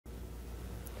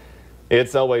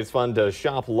It's always fun to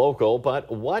shop local, but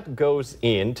what goes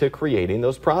into creating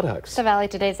those products? The Valley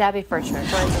Today's Abby Furchner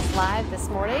joins us live this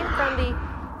morning from the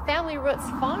Family Roots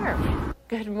Farm.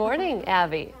 Good morning,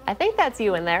 Abby. I think that's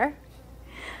you in there.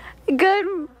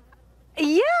 Good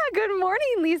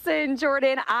morning, Lisa and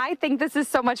Jordan. I think this is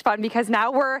so much fun because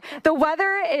now the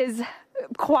weather is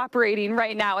cooperating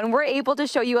right now and we're able to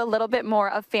show you a little bit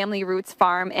more of Family Roots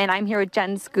Farm, and I'm here with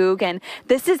Jen Skoog, and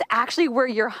this is actually where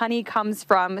your honey comes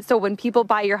from. So when people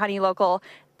buy your honey local,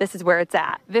 this is where it's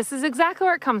at. This is exactly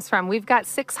where it comes from. We've got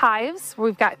 6 hives.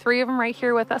 We've got 3 of them right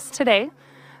here with us today.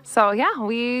 So yeah,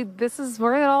 this is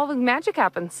where all the magic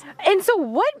happens. And so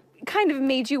what kind of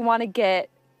made you want to get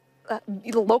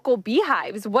local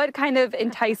beehives? What kind of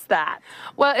enticed that?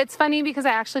 Well, it's funny because I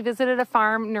actually visited a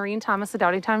farm, Noreen Thomas, a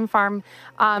Downingtown farm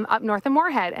up north of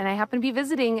Moorhead, and I happened to be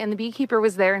visiting, and the beekeeper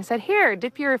was there and said, "Here,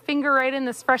 dip your finger right in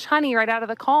this fresh honey right out of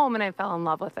the comb," and I fell in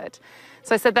love with it.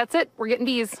 So I said, "That's it, we're getting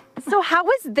bees." So how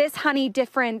is this honey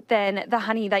different than the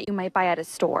honey that you might buy at a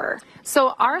store?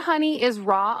 So our honey is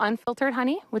raw, unfiltered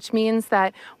honey, which means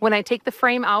that when I take the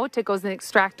frame out, it goes in the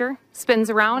extractor, spins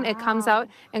around, it comes out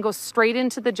and goes straight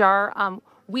into the jar.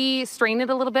 We strain it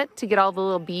a little bit to get all the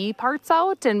little bee parts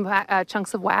out and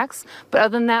chunks of wax. But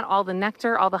other than that, all the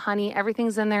nectar, all the honey,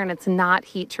 everything's in there, and it's not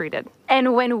heat treated.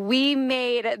 And when we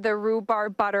made the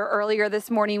rhubarb butter earlier this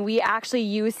morning, we actually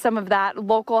used some of that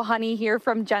local honey here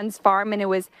from Jen's farm, and it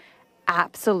was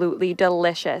absolutely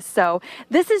delicious. So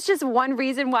this is just one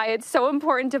reason why it's so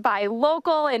important to buy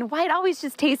local and why it always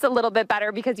just tastes a little bit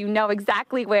better, because you know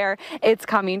exactly where it's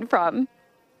coming from.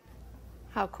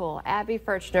 How cool. Abby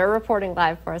Furchner reporting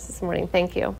live for us this morning. Thank you.